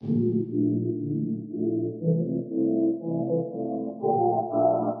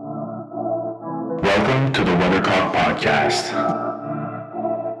Welcome to the Weathercock Podcast.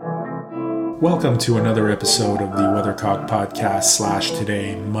 Welcome to another episode of the Weathercock Podcast /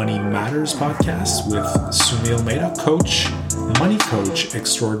 Today Money Matters podcast with Soumil Mehta, money coach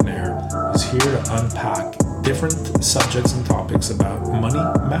extraordinaire, who's here to unpack different subjects and topics about money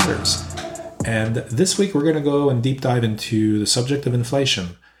matters. And this week we're going to go and deep dive into the subject of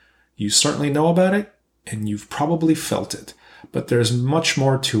inflation. You certainly know about it and you've probably felt it, but there's much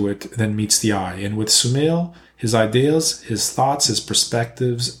more to it than meets the eye. And with Soumil, his ideas, his thoughts, his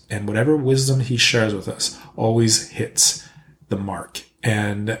perspectives, and whatever wisdom he shares with us always hits the mark.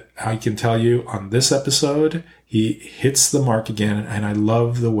 And I can tell you on this episode, he hits the mark again. And I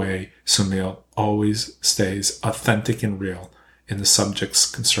love the way Soumil always stays authentic and real in the subjects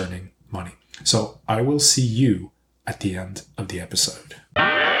concerning money. So I will see you at the end of the episode.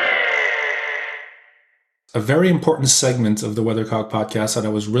 A very important segment of the Weathercock podcast that I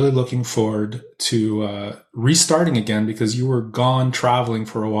was really looking forward to restarting again, because you were gone traveling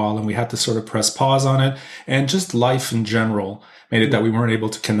for a while and we had to sort of press pause on it, and just life in general made it that we weren't able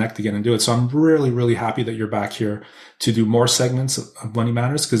to connect again and do it. So I'm really, really happy that you're back here to do more segments of Money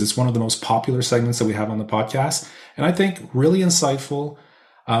Matters, because it's one of the most popular segments that we have on the podcast. And I think really insightful,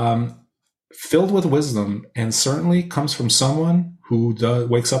 filled with wisdom, and certainly comes from someone who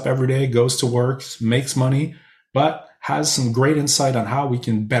wakes up every day, goes to work, makes money, but has some great insight on how we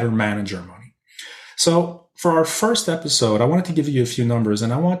can better manage our money. So for our first episode, I wanted to give you a few numbers,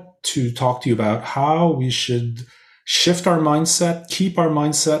 and I want to talk to you about how we should shift our mindset, keep our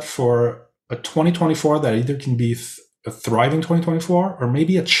mindset for a 2024 that either can be a thriving 2024 or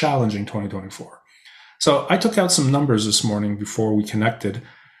maybe a challenging 2024. So I took out some numbers this morning before we connected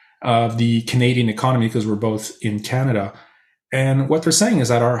of the Canadian economy, because we're both in Canada. And what they're saying is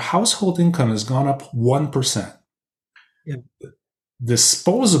that our household income has gone up 1%. Yeah.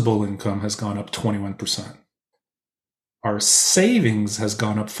 Disposable income has gone up 21%. Our savings has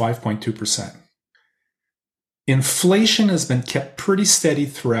gone up 5.2%. Inflation has been kept pretty steady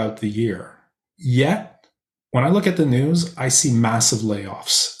throughout the year. Yet, when I look at the news, I see massive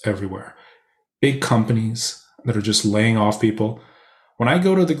layoffs everywhere. Big companies that are just laying off people. When I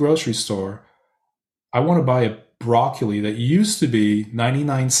go to the grocery store, I want to buy a broccoli that used to be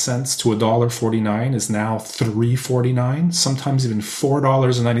 99 cents to $1.49 is now $3.49, sometimes even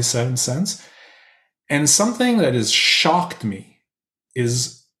 $4.97. And something that has shocked me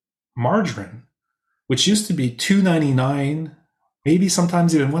is margarine, which used to be $2.99, maybe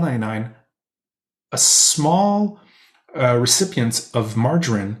sometimes even $1.99. A small recipient of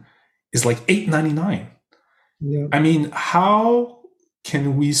margarine is like $8.99. Yeah. I mean, how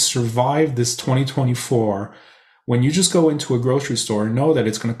can we survive this 2024 when you just go into a grocery store and know that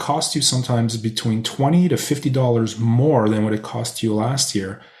it's going to cost you sometimes between $20 to $50 more than what it cost you last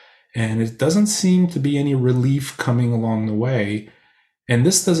year? And it doesn't seem to be any relief coming along the way. And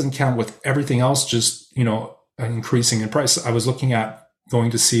this doesn't count with everything else just, increasing in price. I was looking at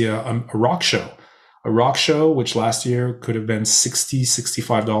going to see a rock show. A rock show, which last year could have been $60,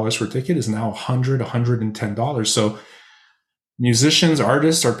 $65 for a ticket, is now $100, $110. So musicians,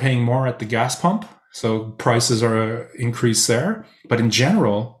 artists are paying more at the gas pump. So prices are increased there. But in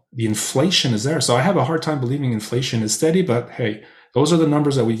general, the inflation is there. So I have a hard time believing inflation is steady. But hey, those are the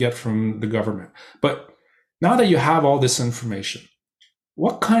numbers that we get from the government. But now that you have all this information,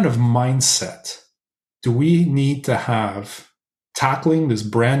 what kind of mindset do we need to have tackling this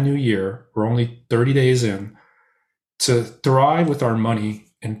brand new year? We're only 30 days in, to thrive with our money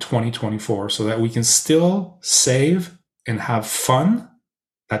in 2024 so that we can still save and have fun,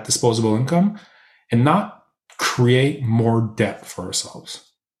 that disposable income, and not create more debt for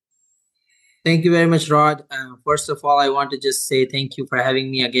ourselves. Thank you very much, Rod. First of all, I want to just say thank you for having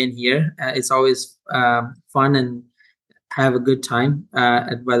me again here. It's always fun and have a good time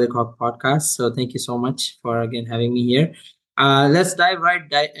at Weathercock Podcast. So thank you so much for again having me here. Let's dive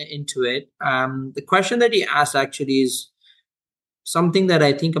into it. The question that you asked actually is something that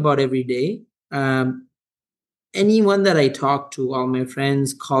I think about every day. Anyone that I talk to, all my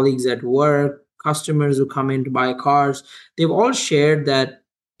friends, colleagues at work, customers who come in to buy cars, they've all shared that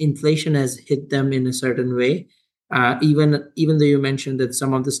inflation has hit them in a certain way. Even though you mentioned that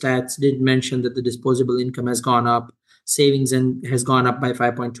some of the stats did mention that the disposable income has gone up, savings has gone up by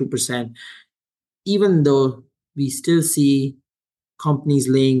 5.2%. Even though we still see companies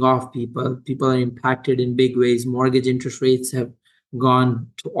laying off people are impacted in big ways. Mortgage interest rates have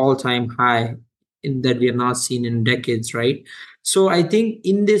gone to all-time high that we have not seen in decades, right? So I think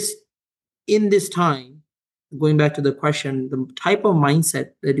in this time, going back to the question, the type of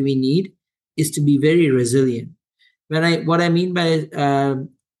mindset that we need is to be very resilient. What I mean by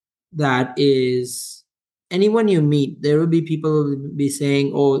that is anyone you meet, there will be people who will be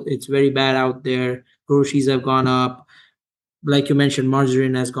saying, "Oh, it's very bad out there. Groceries have gone up." Like you mentioned,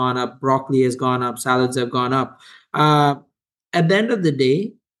 margarine has gone up, broccoli has gone up, salads have gone up. Uh, at the end of the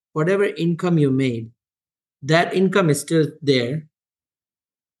day, whatever income you made, that income is still there.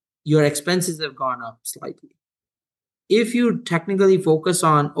 Your expenses have gone up slightly. If you technically focus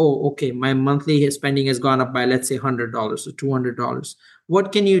on, oh, okay, my monthly spending has gone up by, let's say, $100 or $200,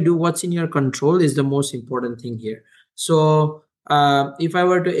 what can you do? What's in your control is the most important thing here. So, if I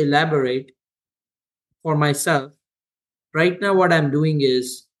were to elaborate for myself, right now what I'm doing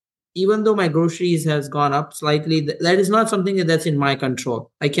is, even though my groceries has gone up slightly, that is not something that's in my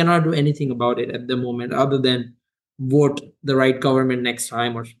control. I cannot do anything about it at the moment other than vote the right government next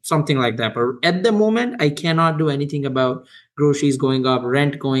time or something like that. But at the moment I cannot do anything about groceries going up,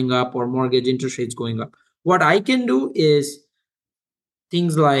 rent going up, or mortgage interest rates going up. What I can do is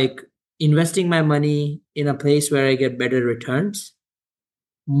things like investing my money in a place where I get better returns.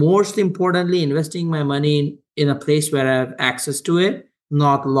 Most importantly, investing my money in a place where I have access to it,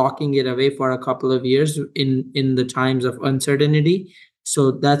 not locking it away for a couple of years in the times of uncertainty.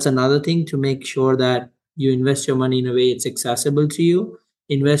 So that's another thing, to make sure that you invest your money in a way it's accessible to you.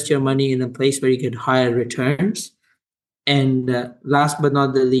 Invest your money in a place where you get higher returns. And last but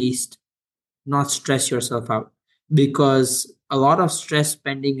not the least, not stress yourself out, because a lot of stress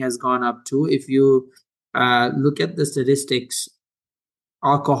spending has gone up too. If you look at the statistics,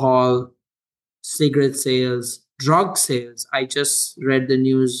 alcohol, cigarette sales, drug sales. I just read the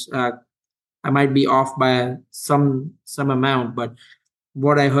news. I might be off by some amount, but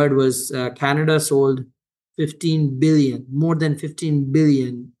what I heard was Canada sold 15 billion, more than 15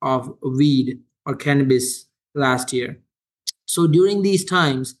 billion of weed or cannabis last year. So during these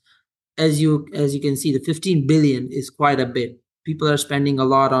times, as you can see, the 15 billion is quite a bit. People are spending a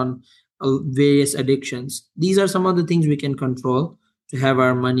lot on various addictions. These are some of the things we can control to have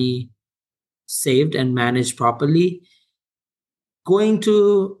our money saved and managed properly. Going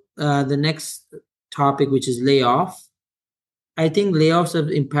to the next topic, which is layoff. I think layoffs have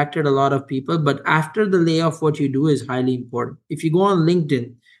impacted a lot of people, but after the layoff, what you do is highly important. If you go on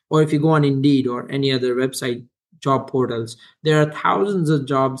LinkedIn, or if you go on Indeed or any other website, job portals, there are thousands of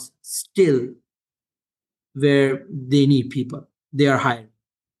jobs still where they need people. They are hiring.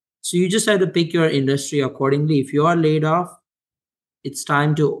 So you just have to pick your industry accordingly. If you are laid off, it's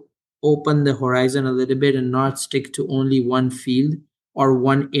time to open the horizon a little bit and not stick to only one field or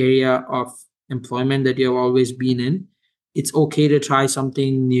one area of employment that you have always been in. It's okay to try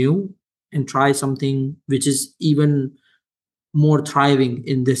something new and try something which is even more thriving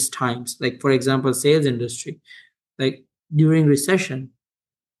in this times. Like, for example, sales industry. Like during recession,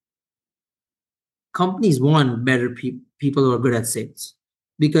 companies want better people who are good at sales,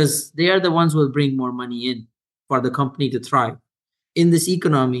 because they are the ones who will bring more money in for the company to thrive. In this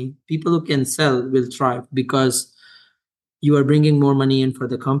economy, people who can sell will thrive, because you are bringing more money in for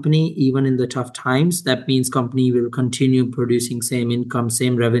the company even in the tough times. That means company will continue producing same income,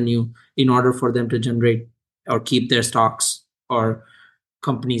 same revenue, in order for them to generate or keep their stocks or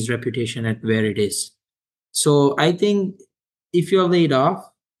company's reputation at where it is. So I think if you're laid off,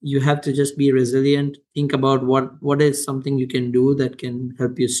 you have to just be resilient. Think about what is something you can do that can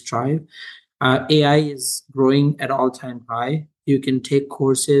help you strive. AI is growing at all-time high. You can take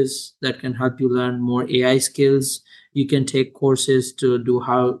courses that can help you learn more AI skills. You can take courses to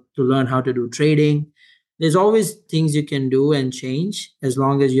learn how to do trading. There's always things you can do and change, as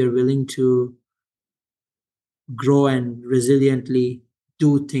long as you're willing to grow and resiliently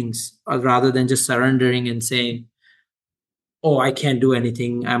do things, rather than just surrendering and saying, oh, I can't do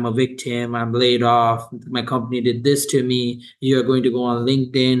anything. I'm a victim. I'm laid off. My company did this to me. You're going to go on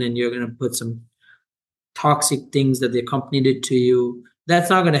LinkedIn and you're going to put some toxic things that the company did to you.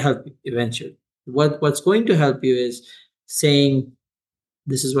 That's not going to help you eventually. What's going to help you is saying,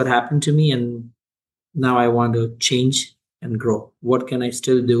 this is what happened to me, and now I want to change and grow. What can I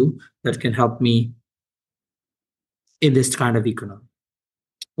still do that can help me in this kind of economy?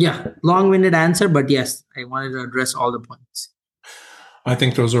 Yeah, long-winded answer, but yes, I wanted to address all the points. I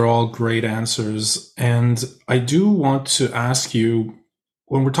think those are all great answers. And I do want to ask you,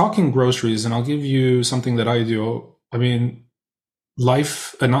 when we're talking groceries, and I'll give you something that I do. I mean,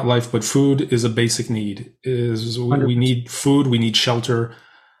 life, not life, but food is a basic need. We need food, we need shelter,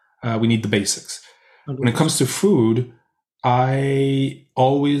 we need the basics. 100%. When it comes to food, I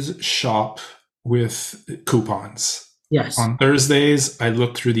always shop with coupons. Yes. On Thursdays, I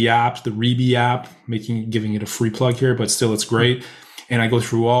look through the app, the Reebie app, giving it a free plug here, but still it's great. And I go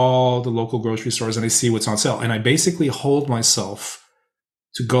through all the local grocery stores and I see what's on sale. And I basically hold myself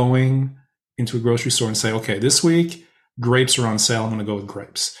to going into a grocery store and say, okay, this week grapes are on sale. I'm going to go with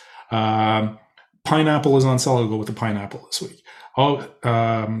grapes. Pineapple is on sale. I'll go with the pineapple this week.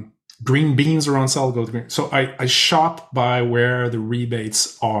 Green beans are on sale. I'll go with green. So I shop by where the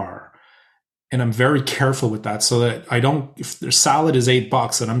rebates are. And I'm very careful with that so that I don't, if their salad is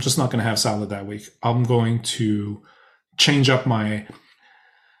 $8 and I'm just not going to have salad that week, I'm going to change up my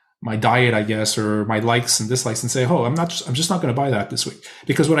diet, I guess, or my likes and dislikes and say, oh, I'm just not going to buy that this week.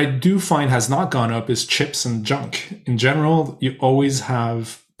 Because what I do find has not gone up is chips and junk. In general, you always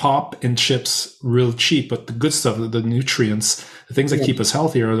have pop and chips real cheap, but the good stuff, the nutrients, the things that keep us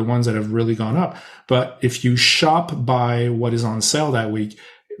healthy are the ones that have really gone up. But if you shop by what is on sale that week,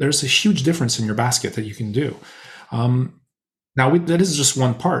 there's a huge difference in your basket that you can do. Now, that is just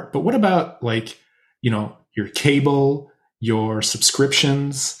one part. But what about your cable, your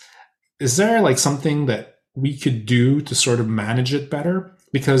subscriptions? Is there something that we could do to sort of manage it better?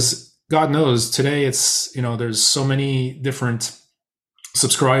 Because God knows today it's, there's so many different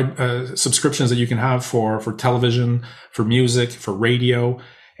subscriptions that you can have for television, for music, for radio.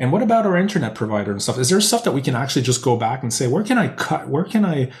 And what about our internet provider and stuff? Is there stuff that we can actually just go back and say, where can I cut? Where can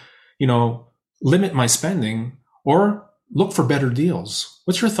I, limit my spending or look for better deals?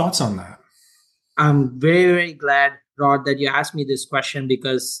 What's your thoughts on that? I'm very, very glad, Rod, that you asked me this question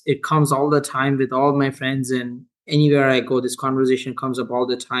because it comes all the time with all my friends, and anywhere I go, this conversation comes up all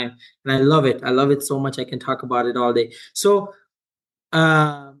the time. And I love it. I love it so much. I can talk about it all day. So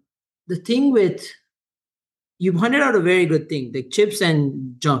the thing with, you pointed out a very good thing. The chips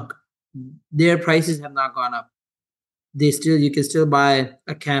and junk, their prices have not gone up. You can still buy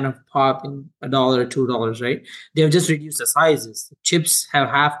a can of pop in $1 or $2, right? They have just reduced the sizes. Chips have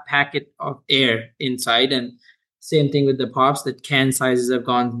half packet of air inside, and same thing with the pops. The can sizes have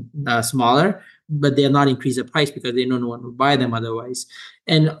gone smaller, but they have not increased the price because they know no one would buy them otherwise.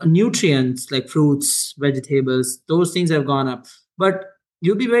 And nutrients like fruits, vegetables, those things have gone up. But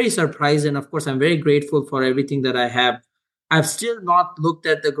you'll be very surprised. And of course, I'm very grateful for everything that I have. I've still not looked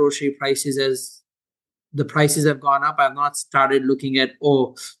at the grocery prices as the prices have gone up. I've not started looking at,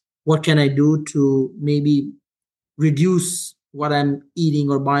 what can I do to maybe reduce what I'm eating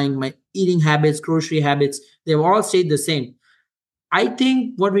or buying. My eating habits, grocery habits, they've all stayed the same. I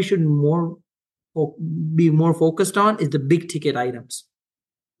think what we should be more focused on is the big ticket items.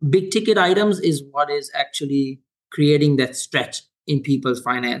 Big ticket items is what is actually creating that stretch in people's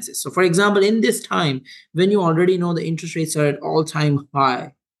finances. So for example, in this time, when you already know the interest rates are at all-time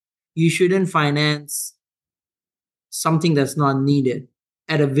high, you shouldn't finance something that's not needed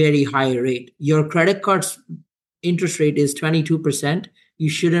at a very high rate. Your credit card's interest rate is 22%. You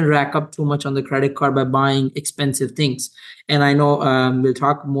shouldn't rack up too much on the credit card by buying expensive things. And I know we'll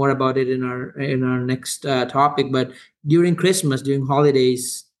talk more about it in our next topic. But during Christmas, during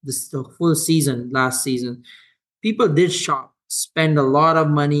holidays, the full season, last season, people did shop, spend a lot of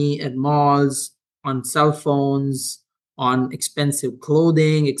money at malls, on cell phones, on expensive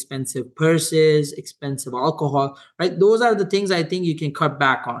clothing, expensive purses, expensive alcohol, right? Those are the things I think you can cut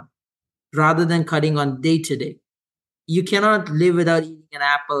back on rather than cutting on day to day. You cannot live without eating an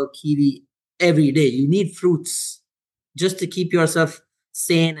apple, kiwi every day. You need fruits just to keep yourself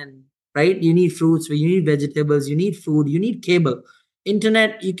sane, and right? You need fruits, you need vegetables, you need food, you need cable.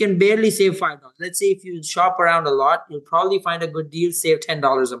 Internet, you can barely save $5. Let's say if you shop around a lot, you'll probably find a good deal, save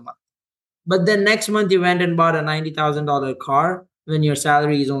 $10 a month. But then next month you went and bought a $90,000 car when your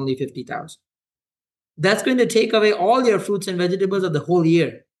salary is only $50,000. That's going to take away all your fruits and vegetables of the whole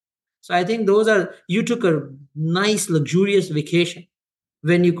year. So I think you took a nice, luxurious vacation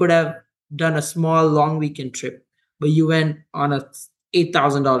when you could have done a small, long weekend trip, but you went on a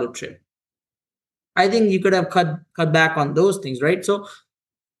 $8,000 trip. I think you could have cut back on those things, right? So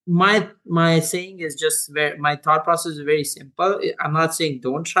my saying is my thought process is very simple. I'm not saying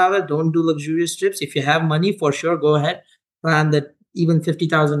don't travel, don't do luxurious trips. If you have money, for sure, go ahead, plan that. Even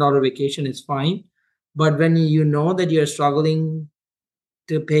 $50,000 vacation is fine. But when you know that you're struggling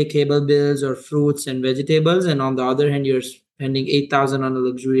to pay cable bills or fruits and vegetables, and on the other hand, you're spending $8,000 on a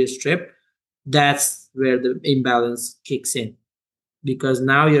luxurious trip, that's where the imbalance kicks in. Because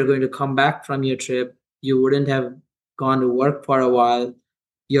now you're going to come back from your trip. You wouldn't have gone to work for a while.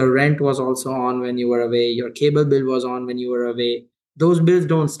 Your rent was also on when you were away. Your cable bill was on when you were away. Those bills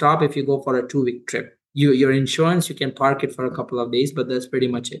don't stop if you go for a 2-week trip. Your insurance, you can park it for a couple of days, but that's pretty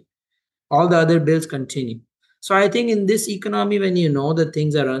much it. All the other bills continue. So I think in this economy, when you know that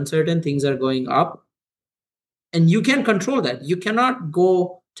things are uncertain, things are going up, and you can control that. You cannot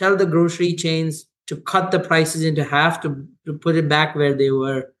go tell the grocery chains to cut the prices into half to put it back where they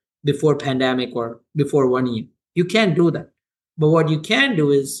were before pandemic or before 1 year. You can't do that. But what you can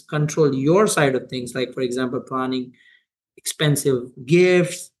do is control your side of things, like, for example, planning expensive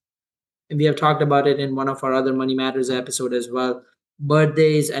gifts. And we have talked about it in one of our other Money Matters episode as well.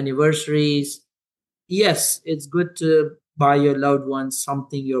 Birthdays, anniversaries. Yes, it's good to buy your loved ones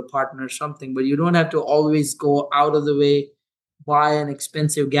something, your partner something, but you don't have to always go out of the way, buy an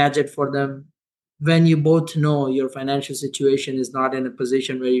expensive gadget for them when you both know your financial situation is not in a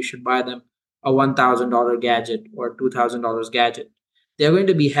position where you should buy them a $1,000 gadget or $2,000 gadget. They're going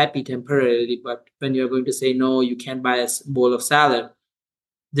to be happy temporarily, but when you're going to say, no, you can't buy a bowl of salad,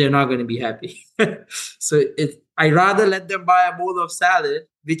 they're not going to be happy. So I rather let them buy a bowl of salad,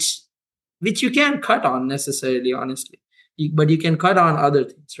 which you can't cut on necessarily, honestly, but you can cut on other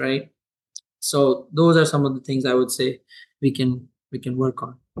things, right? So those are some of the things I would say we can work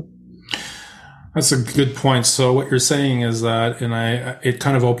on. That's a good point. So what you're saying is that, and it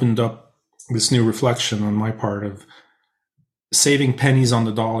kind of opened up this new reflection on my part of saving pennies on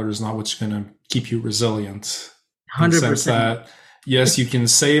the dollar is not what's going to keep you resilient. In the 100%. sense that, yes, you can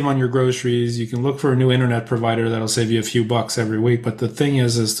save on your groceries. You can look for a new internet provider that'll save you a few bucks every week. But the thing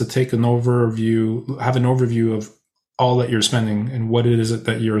is to take an overview, have an overview of all that you're spending and what it is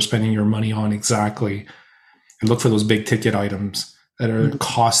that you're spending your money on exactly. And look for those big ticket items that are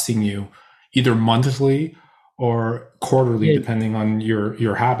costing you either monthly or quarterly, depending on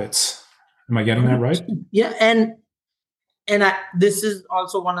your habits. Am I getting that right? Yeah, and this is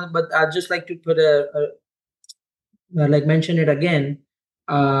also one of, but I'd just like to put like mention it again.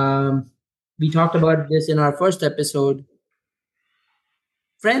 We talked about this in our first episode.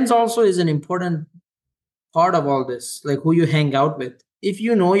 Friends also is an important part of all this, like who you hang out with. If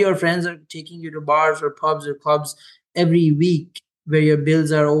you know your friends are taking you to bars or pubs or clubs every week where your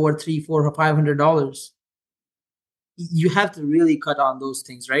bills are over three, four, or $500, you have to really cut on those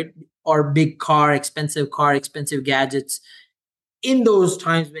things, right? Or big car, expensive gadgets in those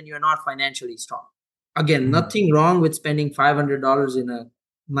times when you're not financially strong. Again, nothing wrong with spending $500 in a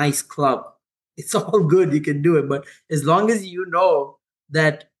nice club. It's all good. You can do it. But as long as you know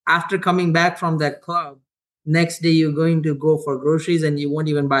that after coming back from that club, next day you're going to go for groceries and you won't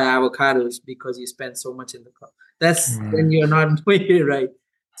even buy avocados because you spent so much in the club. That's when you're not doing it right.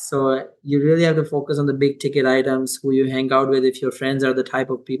 So you really have to focus on the big ticket items, who you hang out with. If your friends are the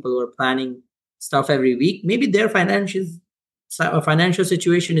type of people who are planning stuff every week, maybe their financial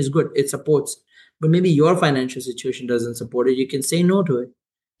situation is good. It supports. But maybe your financial situation doesn't support it. You can say no to it.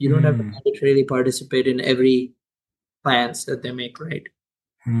 You don't have to mandatorily participate in every plans that they make, right?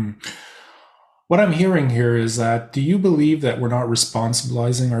 What I'm hearing here is that, do you believe that we're not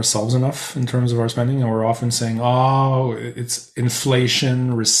responsibilizing ourselves enough in terms of our spending? And we're often saying, oh, it's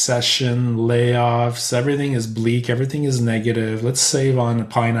inflation, recession, layoffs, everything is bleak, everything is negative. Let's save on a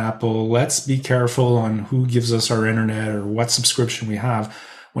pineapple. Let's be careful on who gives us our internet or what subscription we have.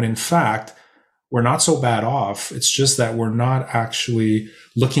 When in fact, we're not so bad off. It's just that we're not actually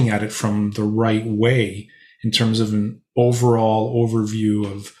looking at it from the right way in terms of an overall overview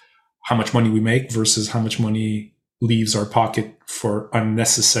of how much money we make versus how much money leaves our pocket for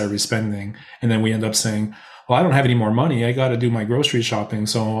unnecessary spending. And then we end up saying, well, I don't have any more money. I got to do my grocery shopping.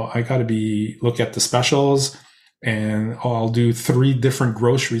 So I got to look at the specials, and I'll do 3 different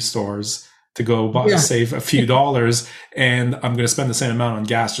grocery stores to go save a few dollars. And I'm going to spend the same amount on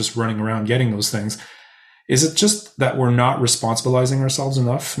gas just running around getting those things. Is it just that we're not responsibilizing ourselves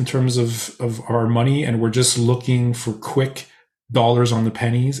enough in terms of our money, and we're just looking for quick dollars on the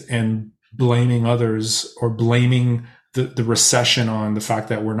pennies and blaming others or blaming the recession on the fact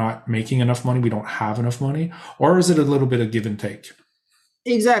that we're not making enough money, we don't have enough money? Or is it a little bit of give and take?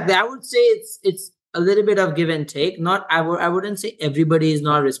 Exactly. I would say it's a little bit of give and take. I wouldn't say everybody is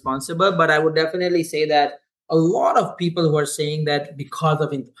not responsible, but I would definitely say that a lot of people who are saying that because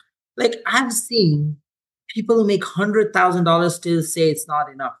of like, I've seen people who make $100,000 still say it's not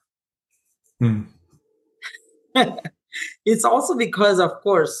enough. It's also because, of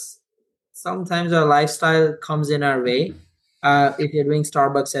course, sometimes our lifestyle comes in our way. If you're doing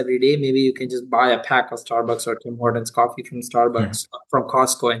Starbucks every day, maybe you can just buy a pack of Starbucks or Tim Hortons coffee from Starbucks, from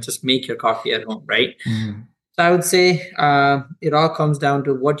Costco, and just make your coffee at home, right? So I would say it all comes down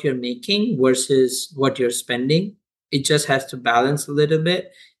to what you're making versus what you're spending. It just has to balance a little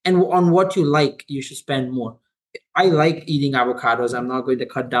bit. And on what you like, you should spend more. I like eating avocados. I'm not going to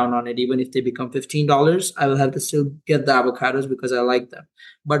cut down on it. Even if they become $15, I will have to still get the avocados because I like them.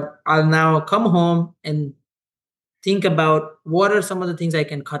 But I'll now come home and think about what are some of the things I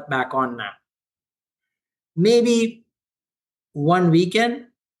can cut back on now. Maybe one weekend,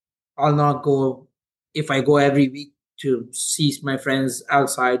 I'll not go. If I go every week to see my friends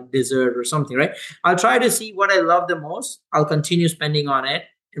outside, dessert or something, right? I'll try to see what I love the most. I'll continue spending on it.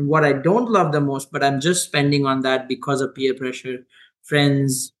 And what I don't love the most, but I'm just spending on that because of peer pressure,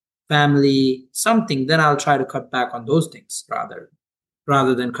 friends, family, something, then I'll try to cut back on those things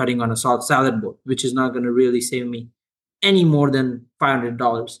rather than cutting on a salt salad bowl, which is not going to really save me any more than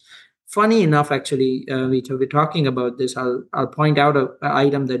 $500. Funny enough, actually, we're talking about this. I'll point out a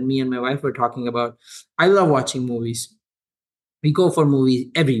item that me and my wife were talking about. I love watching movies. We go for movies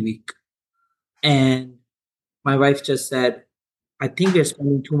every week, and my wife just said, "I think we're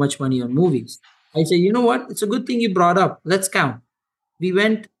spending too much money on movies." I said, "You know what? It's a good thing you brought up. Let's count. We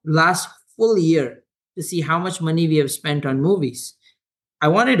went last full year to see how much money we have spent on movies. I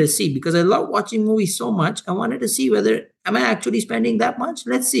wanted to see because I love watching movies so much. I wanted to see whether am I actually spending that much?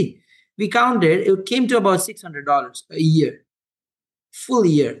 Let's see. We counted. It came to about $600 a year, full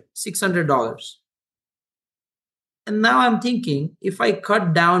year, $600. And now I'm thinking if I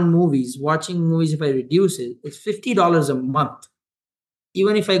cut down movies, watching movies, if I reduce it, it's $50 a month.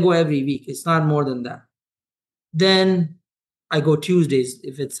 Even if I go every week, it's not more than that. Then I go Tuesdays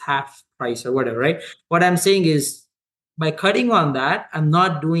if it's half price or whatever, right? What I'm saying is by cutting on that, I'm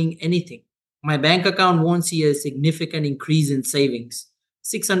not doing anything. My bank account won't see a significant increase in savings.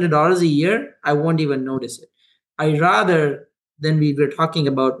 $600 a year, I won't even notice it. I rather than we were talking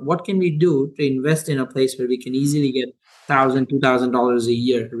about what can we do to invest in a place where we can easily get $1,000, $2,000 a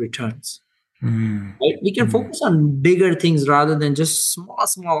year returns. Right? We can focus on bigger things rather than just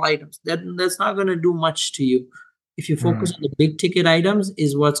small items. That's not going to do much to you. If you focus on the big ticket items,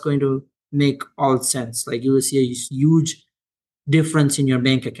 is what's going to make all sense. Like you will see a huge difference in your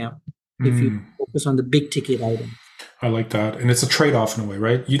bank account if you focus on the big ticket items. I like that. And it's a trade-off in a way,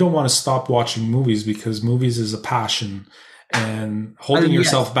 right? You don't want to stop watching movies because movies is a passion. And holding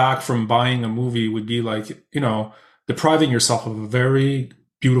yourself back from buying a movie would be like, depriving yourself of a very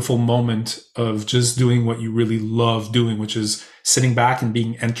beautiful moment of just doing what you really love doing, which is sitting back and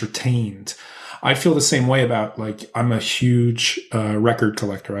being entertained. I feel the same way about I'm a huge record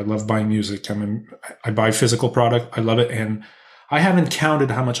collector. I love buying music. I buy physical product. I love it. And I haven't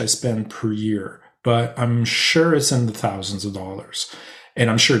counted how much I spend per year, but I'm sure it's in the thousands of dollars, and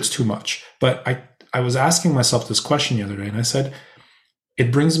I'm sure it's too much. But I was asking myself this question the other day, and I said,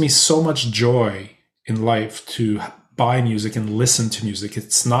 it brings me so much joy in life to buy music and listen to music.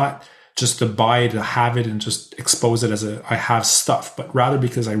 It's not just to buy it, to have it and just expose it as I have stuff, but rather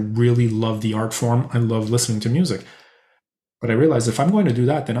because I really love the art form. I love listening to music. But I realized if I'm going to do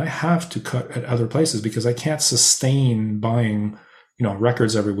that, then I have to cut at other places because I can't sustain buying,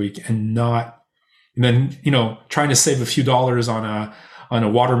 records every week and then trying to save a few dollars on a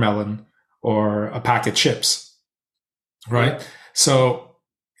watermelon or a pack of chips, right? Yeah. So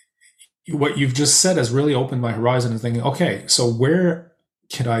what you've just said has really opened my horizon and thinking, okay, so where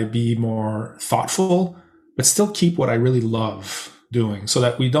can I be more thoughtful, but still keep what I really love doing so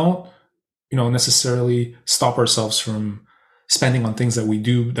that we don't, necessarily stop ourselves from spending on things that we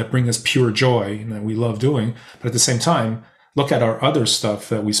do that bring us pure joy and that we love doing. But at the same time, look at our other stuff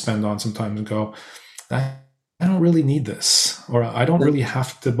that we spend on sometimes and go, I don't really need this, or I don't really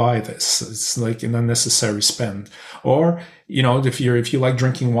have to buy this. It's like an unnecessary spend. Or, if you like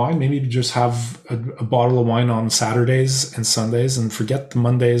drinking wine, maybe you just have a bottle of wine on Saturdays and Sundays and forget the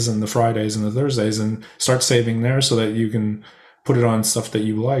Mondays and the Fridays and the Thursdays and start saving there so that you can put it on stuff that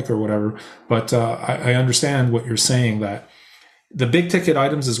you like or whatever. But I understand what you're saying, that the big ticket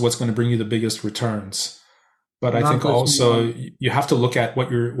items is what's going to bring you the biggest returns. But I think also you have to look at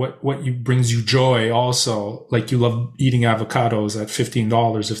what brings you joy also. Like you love eating avocados at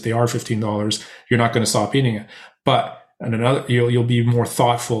 $15. If they are $15, you're not going to stop eating it. But you'll be more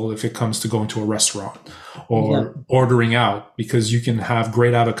thoughtful if it comes to going to a restaurant or ordering out, because you can have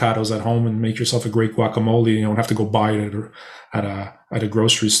great avocados at home and make yourself a great guacamole. You don't have to go buy it at a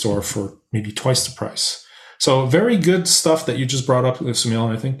grocery store for maybe twice the price. So very good stuff that you just brought up, Soumil,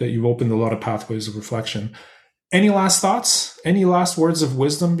 and I think that you've opened a lot of pathways of reflection. Any last thoughts? Any last words of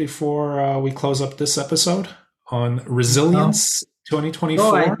wisdom before we close up this episode on resilience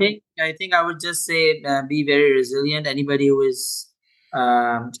 2024? No, I think I would just say be very resilient. Anybody who is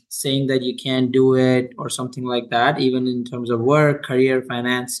saying that you can't do it or something like that, even in terms of work, career,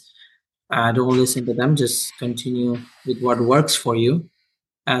 finance, don't listen to them. Just continue with what works for you.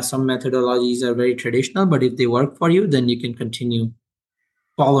 Some methodologies are very traditional, but if they work for you, then you can continue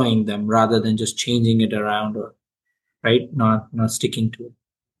following them rather than just changing it around or not sticking to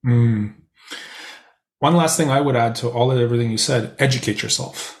it. One last thing I would add to everything you said: educate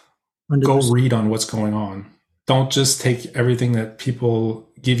yourself. 100%. Go read on what's going on. Don't just take everything that people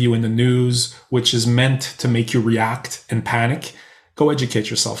give you in the news, which is meant to make you react and panic. Go educate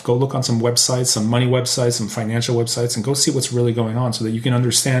yourself. Go look on some websites, some money websites, some financial websites, and go see what's really going on so that you can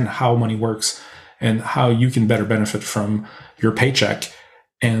understand how money works and how you can better benefit from your paycheck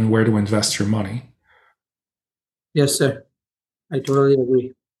and where to invest your money. Yes, sir. I totally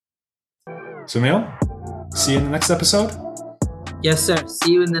agree. Soumil, see you in the next episode. Yes, sir.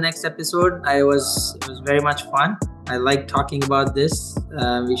 See you in the next episode. It was very much fun. I like talking about this.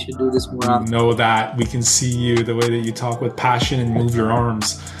 We should do this more often. You know that. We can see you, the way that you talk with passion and move your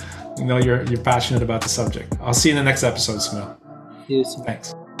arms. You know you're passionate about the subject. I'll see you in the next episode, Soumil. See you soon.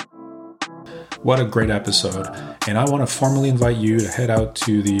 Thanks. What a great episode. And I want to formally invite you to head out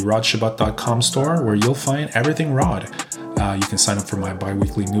to the rodshabbat.com store where you'll find everything Rod. You can sign up for my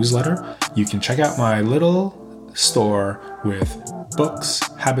bi-weekly newsletter. You can check out my little store with books,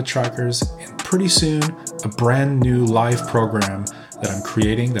 habit trackers, and pretty soon a brand new live program that I'm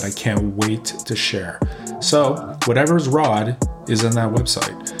creating that I can't wait to share. So whatever's Rod is on that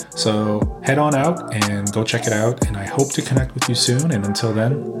website. So head on out and go check it out. And I hope to connect with you soon. And until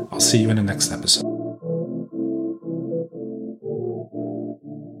then, I'll see you in the next episode.